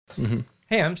Mm-hmm.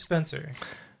 Hey, I'm Spencer.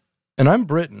 And I'm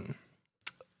Britton.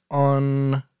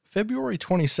 On February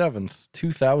 27th,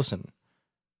 2000,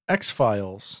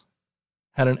 X-Files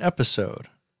had an episode,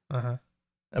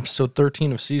 episode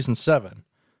 13 of season 7,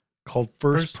 called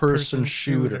First Person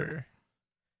Shooter.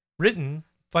 Written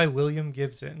by William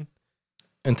Gibson.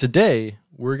 And today,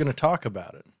 we're going to talk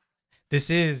about it. This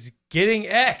is Getting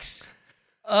X.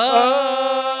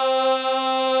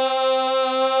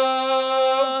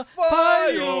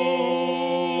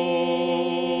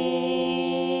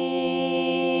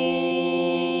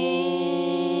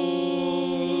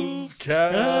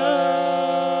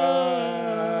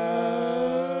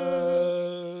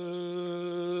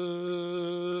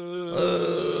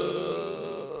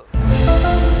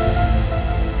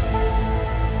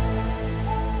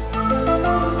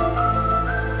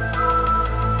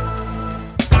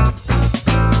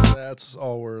 That's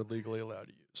all we're legally allowed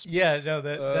to use. Yeah, no,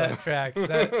 that tracks.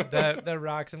 That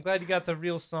rocks. I'm glad you got the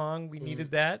real song. We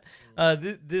needed that.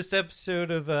 This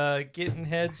episode of Getting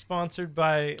Head sponsored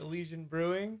by Elysian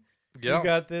Brewing. Yeah. We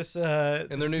got this And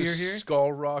this their new beer here.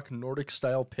 Skull Rock Nordic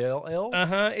style pale ale.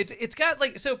 It's got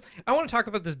like, so I want to talk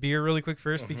about this beer really quick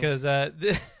first because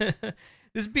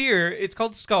this beer, it's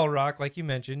called Skull Rock, like you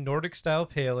mentioned, Nordic style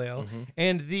pale ale,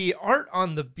 and the art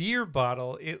on the beer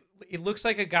bottle, it looks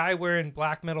like a guy wearing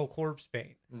black metal corpse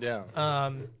paint.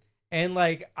 Yeah. And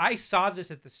like I saw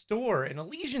this at the store, and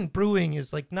Elysian Brewing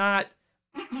is like not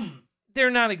they're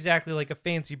not exactly like a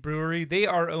fancy brewery. They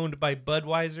are owned by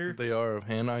Budweiser. They are of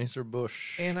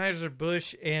Anheuser-Busch.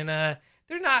 Anheuser-Busch, and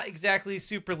they're not exactly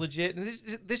super legit. And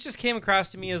this just came across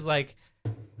to me as like,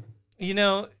 you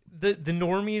know, the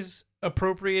normies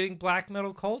appropriating black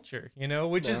metal culture, you know,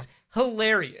 which is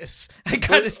hilarious. I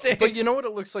gotta say. But you know what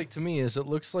it looks like to me is it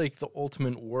looks like the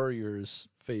Ultimate Warrior's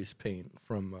face paint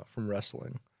from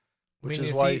wrestling, which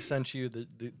is why I sent you the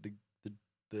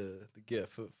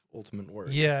gif of Ultimate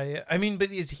Warrior. Yeah. I mean,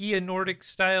 but is he a Nordic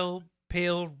style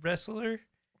pale wrestler?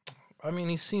 I mean,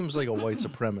 he seems like a white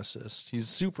supremacist. He's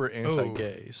super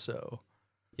anti-gay, so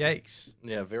yikes.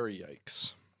 Yeah, very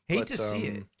yikes. Hate to see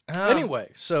it. Anyway,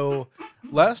 so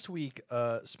last week,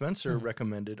 Spencer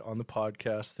recommended on the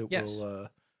podcast that we'll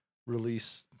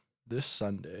release this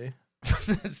Sunday.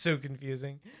 That's so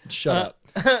confusing. Shut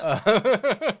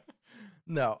up.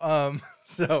 No.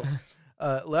 So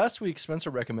last week, Spencer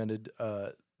recommended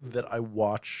that I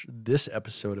watch this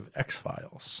episode of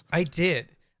X-Files. I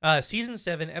did. Season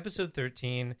 7, episode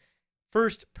 13,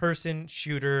 First Person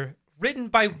Shooter, written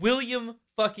by William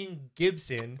fucking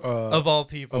Gibson, of all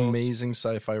people. Amazing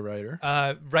sci-fi writer.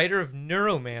 Writer of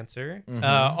Neuromancer.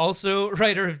 Also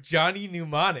writer of Johnny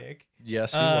Mnemonic.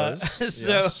 Yes, he was.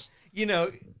 So, you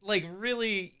know, like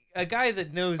really a guy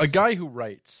that knows. A guy who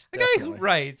writes. He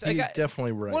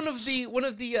definitely writes. One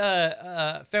of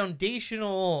the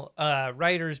foundational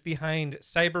writers behind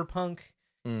Cyberpunk,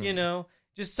 you know.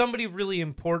 Just somebody really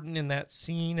important in that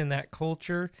scene and that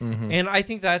culture. And I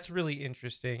think that's really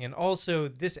interesting. And also,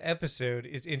 this episode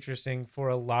is interesting for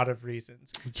a lot of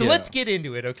reasons. So let's get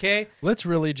into it, okay? Let's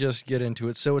really just get into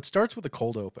it. So it starts with a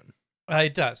cold open.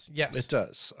 It does, yes. It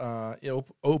does. It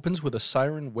opens with a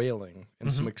siren wailing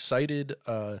and some excited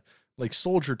like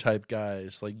soldier-type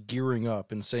guys like gearing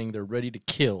up and saying they're ready to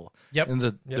kill. Yep. And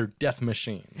they're death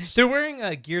machines. They're wearing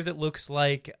a gear that looks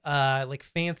like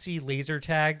fancy laser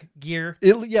tag gear.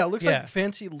 It looks like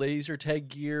fancy laser tag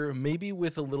gear, maybe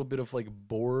with a little bit of like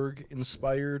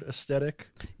Borg-inspired aesthetic.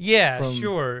 Yeah,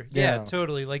 sure. Yeah,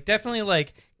 totally. Like definitely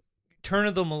like turn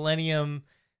of the millennium,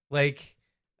 like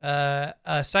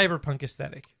cyberpunk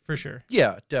aesthetic for sure.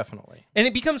 Yeah, definitely. And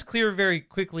it becomes clear very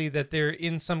quickly that they're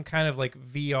in some kind of like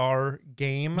VR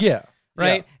game. Yeah.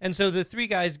 Right. Yeah. And so the three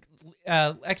guys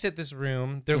exit this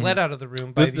room. They're let out of the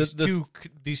room by these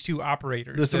two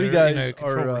operators. The three guys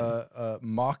are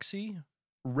Moxie,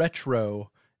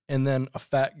 Retro, and then a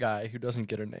fat guy who doesn't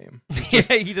get a name. He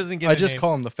doesn't get a name. I just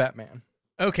call him the Fat Man.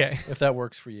 Okay. If that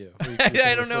works for you.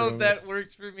 I don't know if that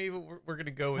works for me, but we're going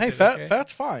to go with it. Hey,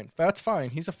 Fat's fine. Fat's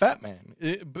fine. He's a fat man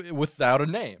without a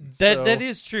name. That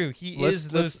is true. He is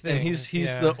those things. And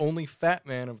he's the only fat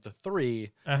man of the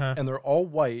three, and they're all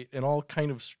white and all kind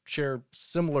of share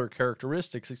similar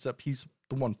characteristics, except he's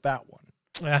the one fat one.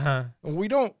 And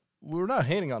we're not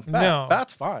hating on fat. No.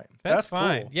 Fat's fine. That's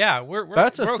fine. Cool. Yeah, we're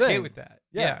okay with that.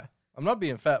 Yeah. I'm not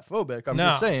being fat phobic. I'm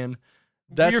just saying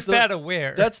you're fat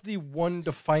aware. That's the one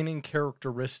defining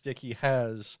characteristic he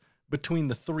has between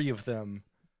the three of them.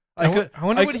 I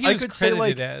wonder what he was credited say,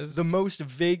 like, as. The most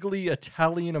vaguely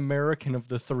Italian American of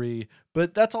the three,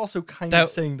 but that's also kind of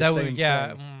saying the same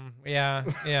thing. Yeah.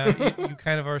 You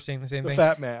kind of are saying the same thing.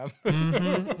 Fat man.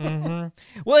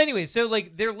 Well, anyway, so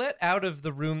like they're let out of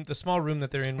the room, the small room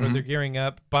that they're in, where they're gearing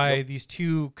up by these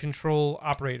two control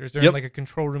operators. They're in like a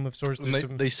control room of sorts.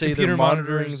 They say they're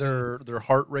monitoring their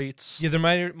heart rates. Yeah,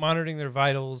 they're monitoring their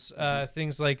vitals,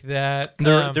 things like that.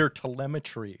 Their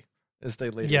telemetry, as they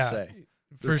later say.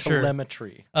 For sure.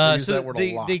 Telemetry. They use that word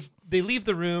a lot. They leave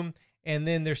the room, and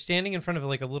then they're standing in front of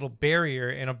like a little barrier,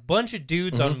 and a bunch of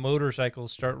dudes on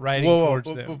motorcycles start riding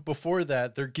towards them. But before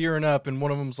that, they're gearing up, and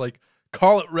one of them's like,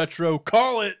 "Call it, Retro,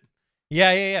 call it."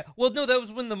 Yeah. Well, no, that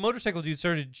was when the motorcycle dude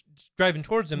started driving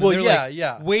towards them. Well, and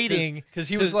they're waiting because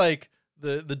he was like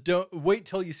the don't wait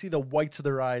till you see the whites of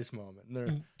their eyes moment. And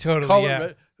they're,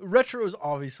 totally. Retro is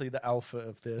obviously the alpha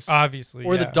of this, obviously,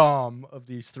 or the dom of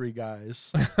these three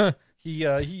guys. He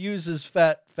uses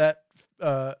fat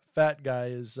guy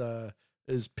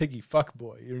as piggy fuck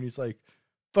boy, and he's like,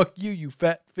 "Fuck you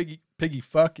fat piggy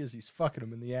fuck," as he's fucking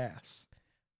him in the ass.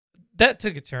 That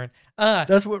took a turn.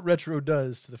 That's what Retro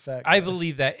does to the fat guy. I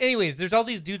believe that. Anyways, there's all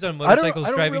these dudes on motorcycles driving towards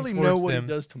them. I don't really know what he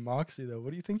does to Moxie though. What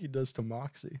do you think he does to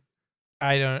Moxie?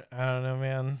 I don't know,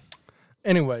 man.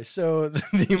 Anyway, so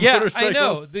the motorcycles... I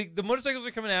know. The motorcycles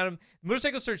are coming at him. The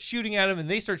motorcycles start shooting at him, and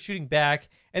they start shooting back.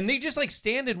 And they just like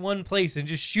stand in one place and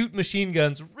just shoot machine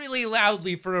guns really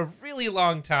loudly for a really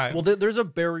long time. Well, there's a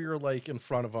barrier like in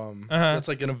front of them. It's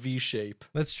like in a V shape.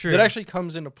 That's true. That actually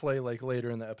comes into play like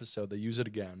later in the episode. They use it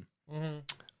again.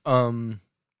 One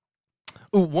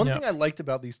thing I liked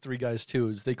about these three guys too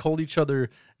is they called each other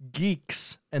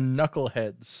geeks and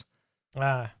knuckleheads.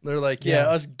 They're like,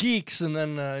 us geeks, and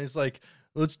then he's like,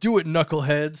 let's do it,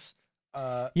 knuckleheads.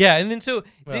 And then so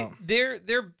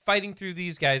they're fighting through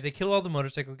these guys. They kill all the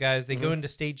motorcycle guys. They go into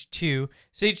stage 2.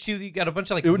 Stage 2, you got a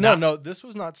bunch of like no, this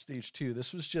was not stage 2.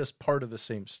 This was just part of the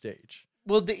same stage.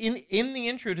 Well, in the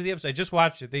intro to the episode, I just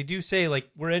watched it. They do say like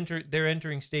they're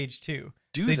entering stage 2.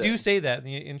 They do say that in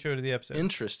the intro to the episode.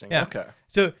 Interesting. Yeah. Okay.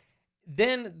 So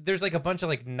then there's like a bunch of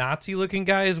like Nazi looking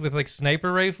guys with like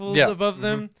sniper rifles above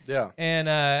them. Yeah. And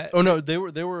they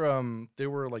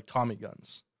were like Tommy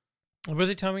guns. Were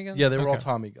they Tommy guns? Yeah, they were all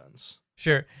Tommy guns.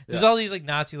 Sure. There's all these like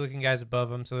Nazi looking guys above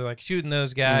them, so they're like shooting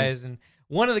those guys, and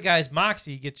one of the guys,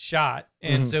 Moxie, gets shot,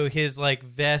 and so his like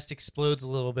vest explodes a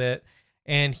little bit,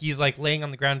 and he's like laying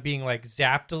on the ground being like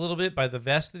zapped a little bit by the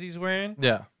vest that he's wearing.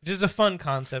 Yeah. Which is a fun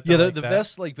concept. Yeah, the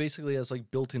vest like basically has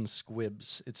like built-in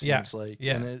squibs, it seems like.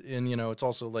 Yeah. And you know, it's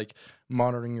also like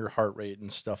monitoring your heart rate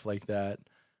and stuff like that.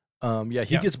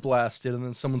 He gets blasted, and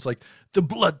then someone's like, "The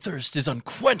bloodthirst is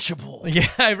unquenchable." Yeah,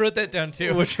 I wrote that down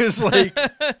too. Which is like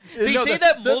they say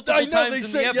that multiple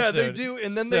times in the episode. Yeah, they do,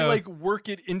 and then they like work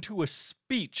it into a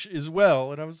speech as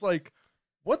well. And I was like,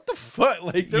 "What the fuck?"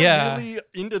 Like they're really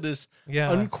into this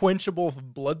unquenchable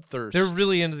bloodthirst. They're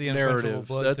really into the narrative.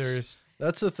 Unquenchable bloodthirst.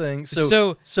 That's the thing.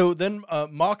 So then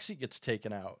Moxie gets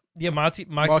taken out. Yeah, Moxie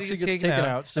gets taken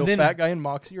out. So then, Fat Guy and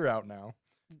Moxie are out now.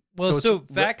 Well, so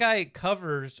Fat Guy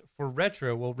covers for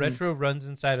Retro while Retro runs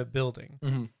inside a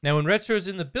building. Now, when Retro's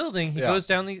in the building, he goes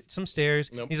down some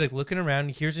stairs. He's like looking around.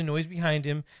 He hears a noise behind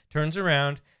him, turns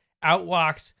around. Out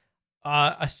walks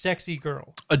a sexy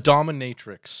girl. A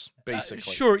dominatrix, basically.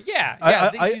 Sure,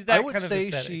 yeah. She's that I would kind say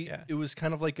of aesthetic, it was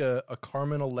kind of like a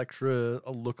Carmen Electra,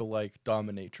 a lookalike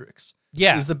dominatrix.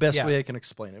 Yeah. Is the best way I can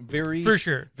explain it. For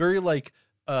sure. Very like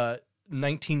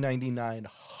 1999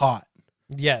 hot.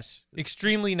 Yes,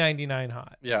 extremely 99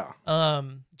 hot. Yeah.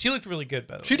 She looked really good,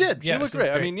 by the way. She did. She looked great.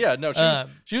 I mean,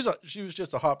 she was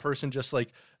just a hot person, just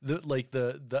like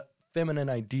the feminine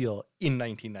ideal in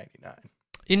 1999.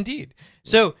 Indeed.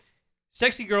 So,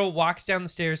 sexy girl walks down the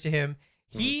stairs to him.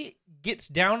 He gets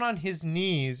down on his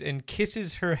knees and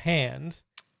kisses her hand.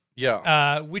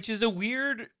 Yeah. Which is a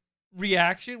weird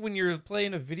reaction when you're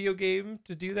playing a video game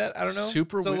to do that. I don't know.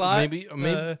 Super it's a weird.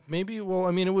 lot. Maybe. Well,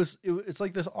 I mean, it's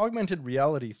like this augmented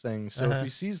reality thing. So if he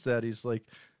sees that, he's like,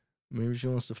 maybe she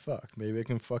wants to fuck. Maybe I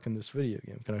can fuck in this video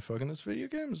game. Can I fuck in this video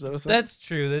game? Is that a thing? That's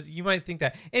true. That you might think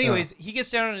that. Anyways, he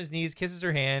gets down on his knees, kisses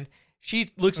her hand. She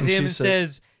looks at him and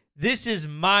says, "This is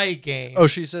my game." Oh,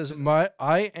 she says,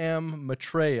 I am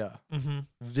Maitreya.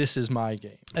 This is my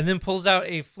game. And then pulls out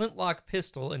a flintlock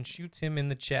pistol and shoots him in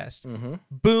the chest.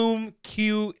 Boom,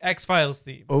 cue X-Files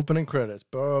theme. Opening credits.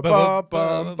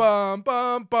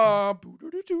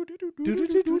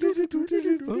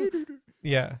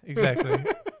 Yeah, exactly.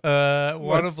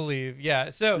 Wanna believe. Yeah,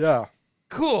 so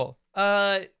cool.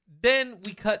 Then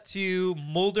we cut to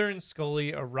Mulder and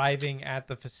Scully arriving at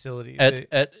the facility.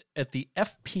 At the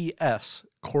FPS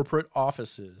corporate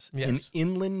offices in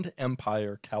Inland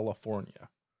Empire, California.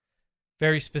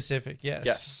 Very specific,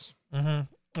 yes. Yes.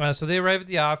 So they arrive at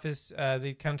the office.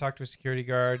 They kind of talk to a security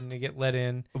guard, and they get let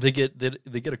in. They get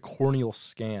a corneal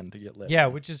scan to get let in. Yeah,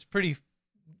 which is pretty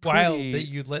wild that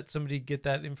you'd let somebody get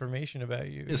that information about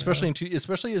you. Especially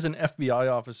especially as an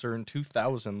FBI officer in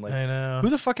 2000. Like, I know. Who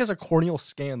the fuck has a corneal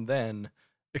scan then,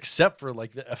 except for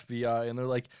like the FBI? And they're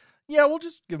like, yeah, we'll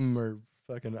just give them our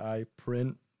fucking eye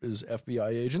print as FBI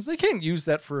agents. They can't use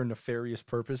that for a nefarious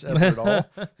purpose ever at all.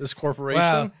 This corporation.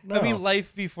 Wow. No. I mean,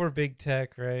 life before big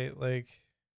tech, right? Like,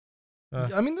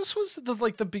 I mean, this was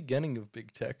the beginning of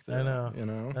big tech. Though, I know.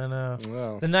 I know.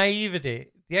 Well, the naivete.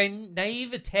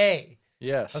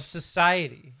 Yes. Of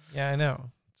society. Yeah, I know.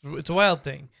 It's a wild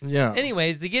thing. Yeah.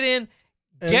 Anyways, they get in.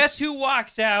 Guess who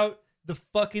walks out? The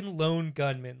fucking lone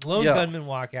gunman. Gunmen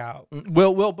walk out.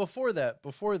 Well, before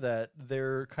that,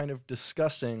 they're kind of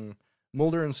discussing.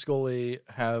 Mulder and Scully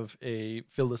have a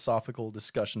philosophical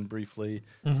discussion briefly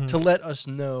to let us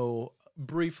know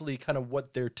briefly kind of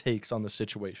what their takes on the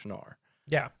situation are.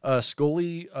 Yeah.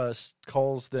 Scully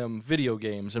calls them video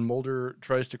games, and Mulder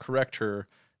tries to correct her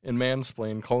in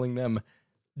mansplain, calling them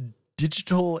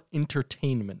digital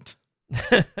entertainment.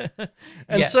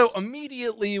 And so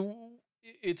immediately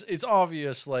it's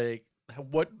obvious like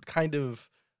what kind of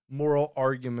moral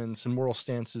arguments and moral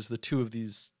stances the two of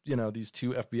these two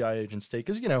FBI agents take,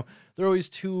 because they're always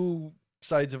two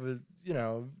sides of a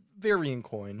varying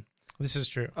coin. This is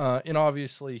true. And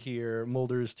obviously here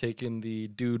Mulder's taken the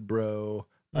dude bro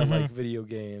I like video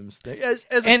games thing, as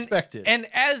expected. And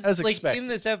as expected. In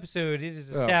this episode, it is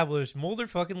established Mulder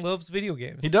fucking loves video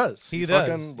games. He does. He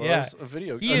fucking loves a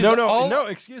video game. No,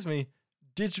 excuse me.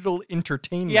 Digital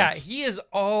entertainment. Yeah, he is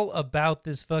all about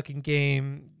this fucking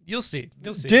game. You'll see.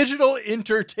 Digital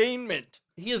entertainment.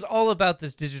 He is all about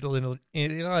this digital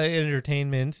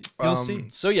entertainment. You'll see.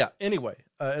 So yeah, anyway,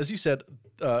 as you said,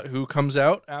 who comes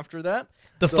out after that?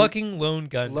 The fucking lone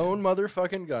gunman. Lone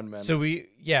motherfucking gunman. So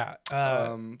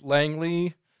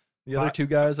Langley, the other two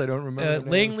guys, I don't remember.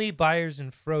 Langley, Byers,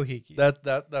 and Frohike.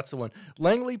 That's the one.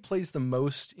 Langley plays the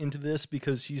most into this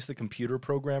because he's the computer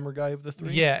programmer guy of the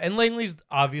three. Yeah, and Langley's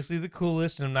obviously the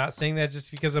coolest, and I'm not saying that just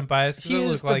because I'm biased. He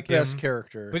is the best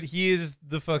character. But he is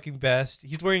the fucking best.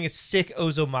 He's wearing a sick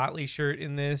Ozo Motley shirt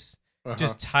in this.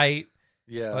 Just tight.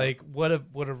 Yeah, like what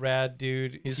a rad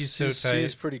dude. He's so tight.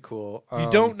 He's pretty cool. If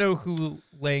you don't know who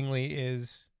Langley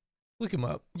is, look him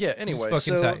up. Yeah. Anyway,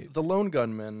 the lone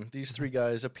gunmen, these three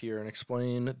guys appear and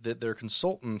explain that they're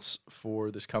consultants for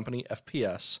this company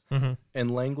FPS,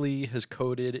 and Langley has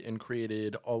coded and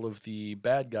created all of the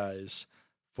bad guys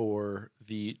for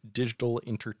the digital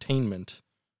entertainment.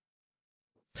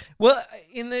 Well,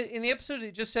 in the episode,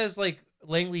 it just says like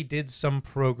Langley did some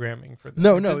programming for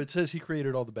them. No, it says he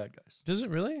created all the bad guys. Does it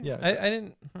really? Yeah, I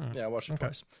didn't. Yeah, I watched it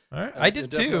twice. All right, I did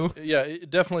too. Yeah, he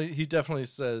definitely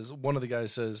says, one of the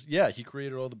guys says, yeah, he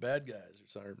created all the bad guys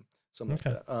or something like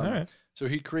that. All right. So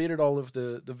he created all of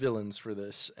the villains for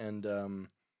this, and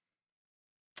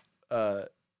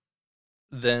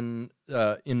then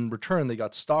in return they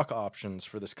got stock options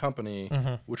for this company,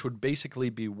 which would basically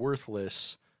be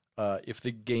worthless if the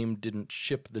game didn't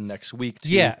ship the next week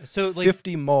to so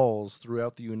 50 malls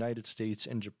throughout the United States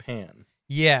and Japan.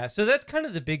 Yeah, so that's kind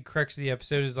of the big crux of the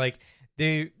episode is like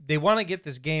they want to get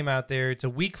this game out there. It's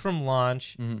a week from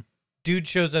launch. Dude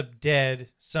shows up dead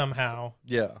somehow.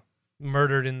 Yeah.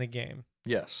 Murdered in the game.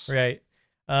 Yes. Right.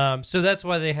 So that's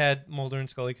why they had Mulder and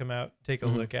Scully come out, take a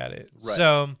look at it. Right.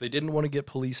 So they didn't want to get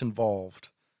police involved,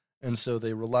 and so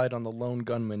they relied on the lone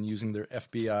gunman using their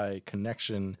FBI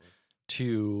connection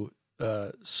to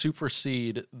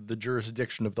supersede the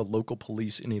jurisdiction of the local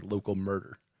police in a local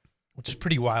murder. Which is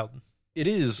pretty wild. It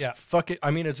is. Yeah. I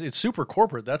mean, it's super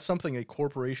corporate. That's something a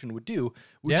corporation would do,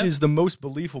 which is the most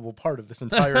believable part of this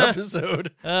entire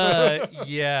episode.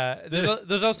 Yeah.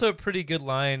 There's also a pretty good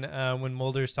line when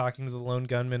Mulder's talking to the lone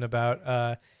gunman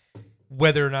about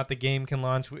whether or not the game can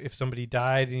launch if somebody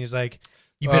died, and he's like,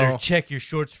 you better check your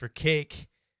shorts for cake.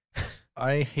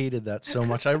 I hated that so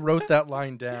much. I wrote that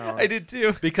line down. I did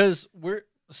too. Because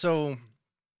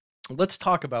let's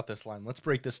talk about this line. Let's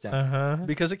break this down.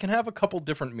 Because it can have a couple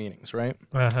different meanings, right?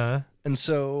 And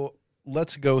so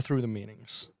let's go through the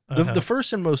meanings. The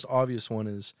first and most obvious one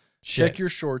is check your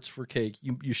shorts for cake.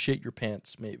 You shit your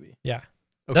pants, maybe. Yeah.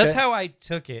 Okay? That's how I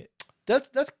took it.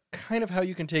 That's kind of how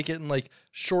you can take it, and like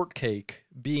shortcake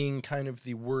being kind of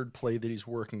the wordplay that he's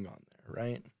working on there,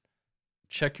 right?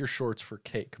 Check your shorts for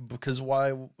cake, because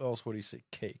why else would he say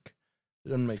cake? It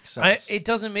doesn't make sense. It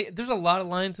doesn't make. There's a lot of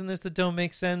lines in this that don't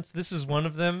make sense. This is one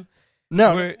of them.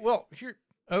 No, well, here.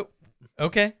 Oh,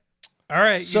 okay. All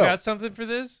right, you got something for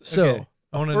this? So,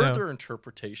 okay. Further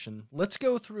interpretation. Let's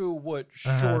go through what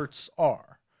shorts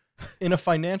are. in a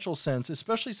financial sense,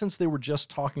 especially since they were just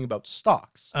talking about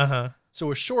stocks.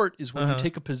 So a short is when you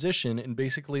take a position and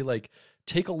basically like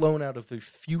take a loan out of the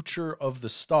future of the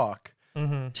stock,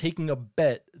 taking a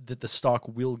bet that the stock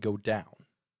will go down.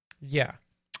 Yeah.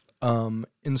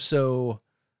 And so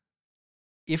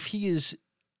if he is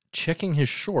checking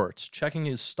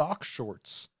his stock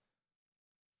shorts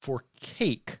for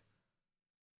cake,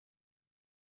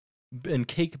 and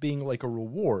cake being like a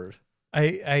reward.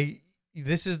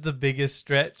 This is the biggest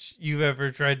stretch you've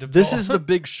ever tried to pull. This is the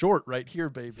big short right here,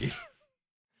 baby.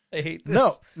 I hate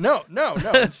this. No.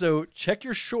 And so check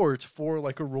your shorts for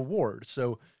like a reward.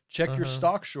 So check your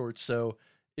stock shorts. So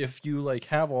if you like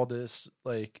have all this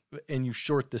like and you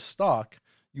short this stock,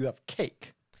 you have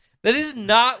cake. That is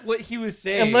not what he was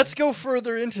saying. And let's go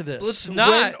further into this. Let's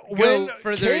not go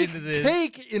further into this.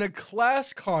 Cake in a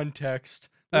class context.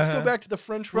 Let's go back to the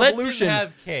French Revolution. Let them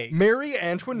have cake. Marie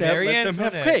Antoinette let them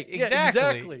have cake.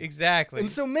 Exactly. And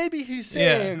so maybe he's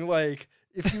saying, like,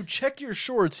 if you check your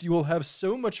shorts, you will have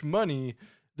so much money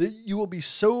that you will be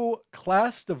so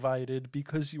class divided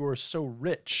because you are so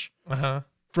rich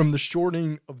from the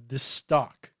shorting of this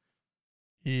stock.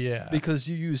 Yeah. Because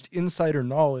you used insider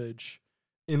knowledge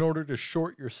in order to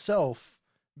short yourself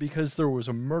because there was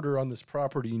a murder on this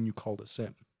property and you called us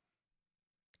in.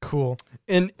 Cool.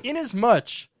 And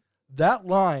inasmuch that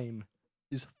line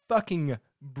is fucking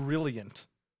brilliant.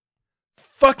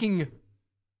 Fucking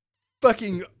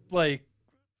like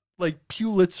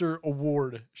Pulitzer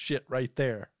Award shit right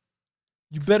there.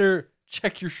 You better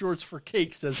check your shorts for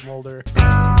cake, says Mulder.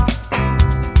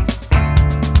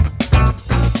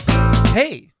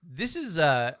 Hey, this is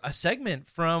a segment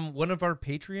from one of our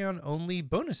Patreon-only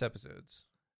bonus episodes.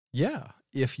 Yeah,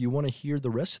 if you want to hear the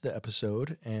rest of the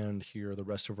episode and hear the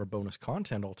rest of our bonus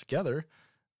content altogether,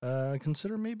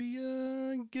 consider maybe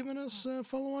giving us a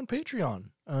follow on Patreon.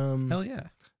 Hell yeah.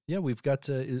 Yeah, we've got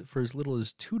for as little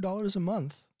as $2 a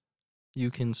month, you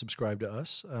can subscribe to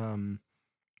us,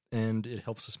 and it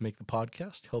helps us make the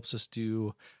podcast, helps us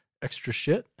do extra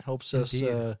shit, helps us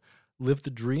live the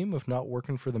dream of not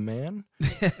working for the man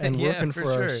and working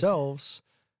for ourselves,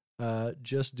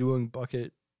 just doing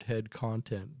Buckethead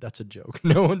content. That's a joke.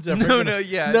 No one's ever No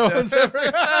one's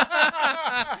ever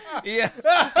Yeah.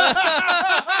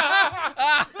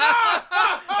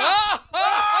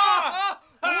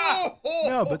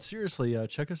 No, but seriously,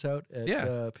 check us out at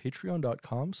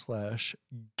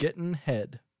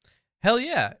patreon.com/gettinhead. Hell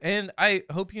yeah. And I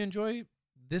hope you enjoy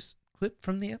this clip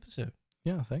from the episode.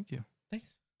 Yeah, thank you.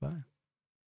 Thanks. Bye.